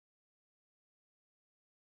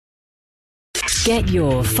Get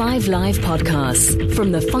your 5 Live podcasts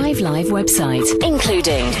from the 5 Live website,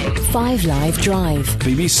 including 5 Live Drive.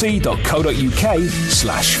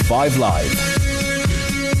 bbc.co.uk/5live.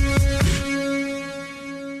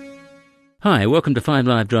 Hi, welcome to 5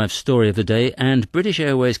 Live Drive's Story of the Day. And British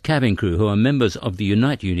Airways cabin crew, who are members of the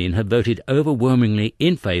Unite Union, have voted overwhelmingly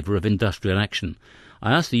in favour of industrial action.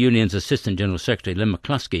 I asked the union's Assistant General Secretary, Len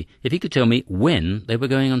McCluskey, if he could tell me when they were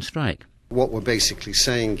going on strike. What we're basically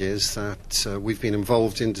saying is that we've been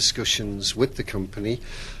involved in discussions with the company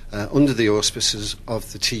under the auspices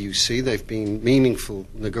of the TUC. They've been meaningful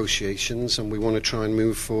negotiations, and we want to try and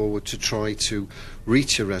move forward to try to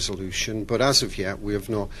reach a resolution. But as of yet, we have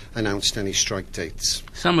not announced any strike dates.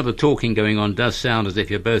 Some of the talking going on does sound as if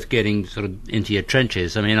you're both getting sort of into your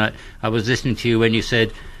trenches. I mean, I was listening to you when you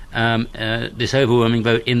said this overwhelming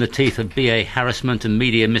vote in the teeth of BA harassment and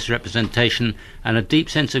media misrepresentation and a deep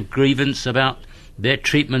sense of grievance about their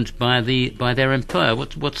treatment by their employer.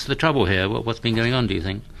 What's the trouble here? What's been going on, do you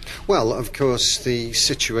think? Well, of course, the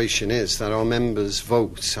situation is that our members'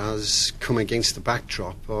 vote has come against the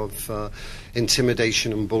backdrop of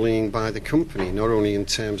intimidation and bullying by the company, not only in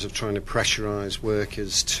terms of trying to pressurise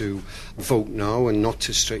workers to vote no and not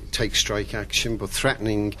to take strike action, but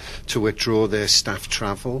threatening to withdraw their staff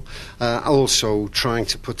travel, also trying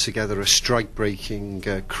to put together a strike-breaking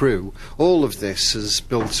crew. All of this has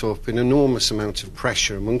built up an enormous amount of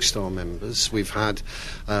pressure amongst our members. We've had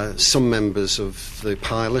some members of the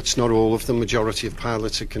pilots, not all of them, majority of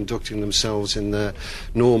pilots are conducting themselves in their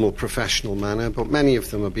normal professional manner, but many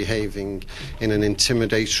of them are behaving in an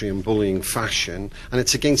intimidatory and bullying fashion, and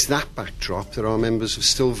it's against that backdrop that our members have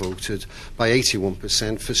still voted by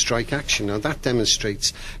 81% for strike action. Now that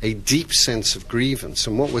demonstrates a deep sense of grievance,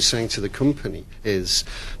 and what we're saying to the company is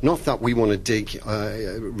not that we want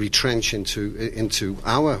to retrench into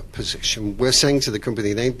our position. We're saying to the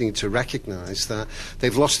company they need to recognise that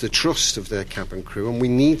they've lost the trust of their cabin crew, and we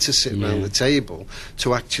need to sit around the table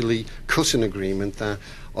to actually cut an agreement that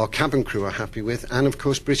our cabin crew are happy with, and of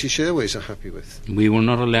course British Airways are happy with. We will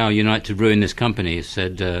not allow Unite to ruin this company,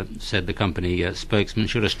 said the company spokesman.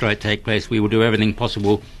 Should a strike take place, we will do everything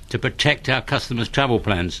possible to protect our customers' travel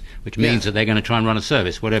plans, which means that they're going to try and run a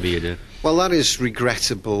service, whatever you do. Well, that is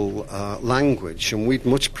regrettable language, and we'd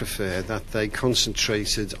much prefer that they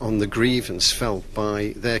concentrated on the grievance felt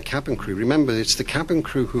by their cabin crew. Remember, it's the cabin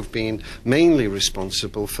crew who've been mainly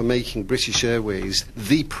responsible for making British Airways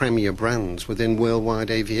the premier brand within worldwide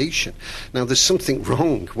aviation. Now, there's something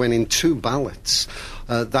wrong when in 2 ballots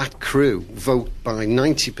that crew vote by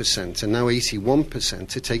 90% and now 81%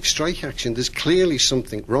 to take strike action. There's clearly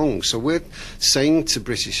something wrong. So we're saying to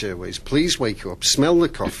British Airways, please wake up, smell the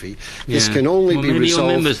coffee. This can only be maybe resolved.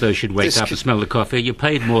 Your members, though, should wake up and smell the coffee. You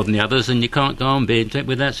paid more than the others, and you can't go on being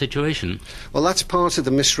with that situation. Well, that's part of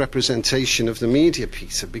the misrepresentation of the media,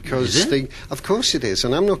 Peter, because of course it is,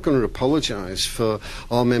 and I'm not going to apologise for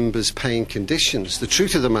our members' paying conditions. The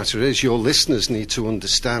truth of the matter is your listeners need to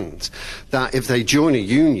understand that if they join a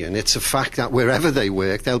union, it's a fact that wherever they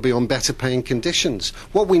work, they'll be on better paying conditions.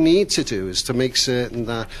 What we need to do is to make certain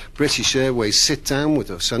that British Airways sit down with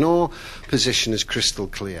us, and our position is crystal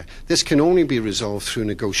clear. This can only be resolved through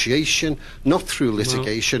negotiation, not through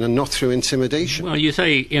litigation, and not through intimidation. Well, you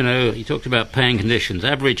say, you talked about paying conditions.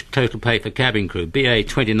 Average total pay for cabin crew, BA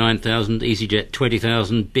 29,000, EasyJet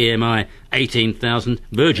 20,000, BMI 18,000,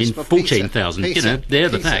 Virgin 14,000. They're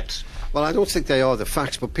the facts. Well, I don't think they are the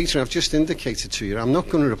facts, but Peter, I've just indicated to you, I'm not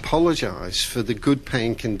going to apologise for the good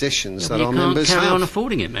paying conditions that our members have. You can't carry on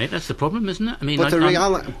affording it, mate. That's the problem, isn't it? I mean, but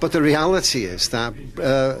the reality is that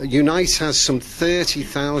Unite has some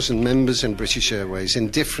 30,000 members in British Airways in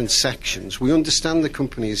different sections. We understand the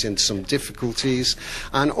company is in some difficulties,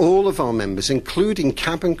 and all of our members, including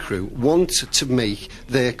cabin crew, want to make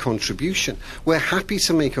their contribution. We're happy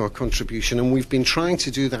to make our contribution, and we've been trying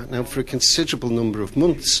to do that now for a considerable number of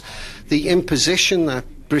months. The imposition that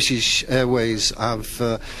British Airways have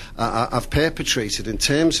perpetrated in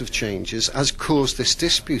terms of changes has caused this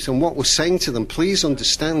dispute. And what we're saying to them, please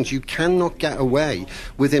understand, you cannot get away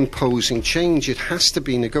with imposing change. It has to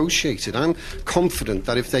be negotiated. I'm confident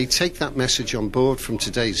that if they take that message on board from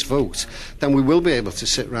today's vote, then we will be able to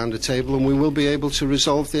sit round a table and we will be able to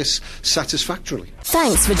resolve this satisfactorily.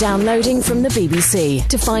 Thanks for downloading from the BBC.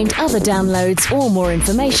 To find other downloads or more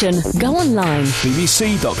information, go online.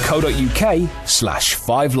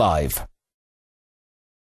 bbc.co.uk/5live.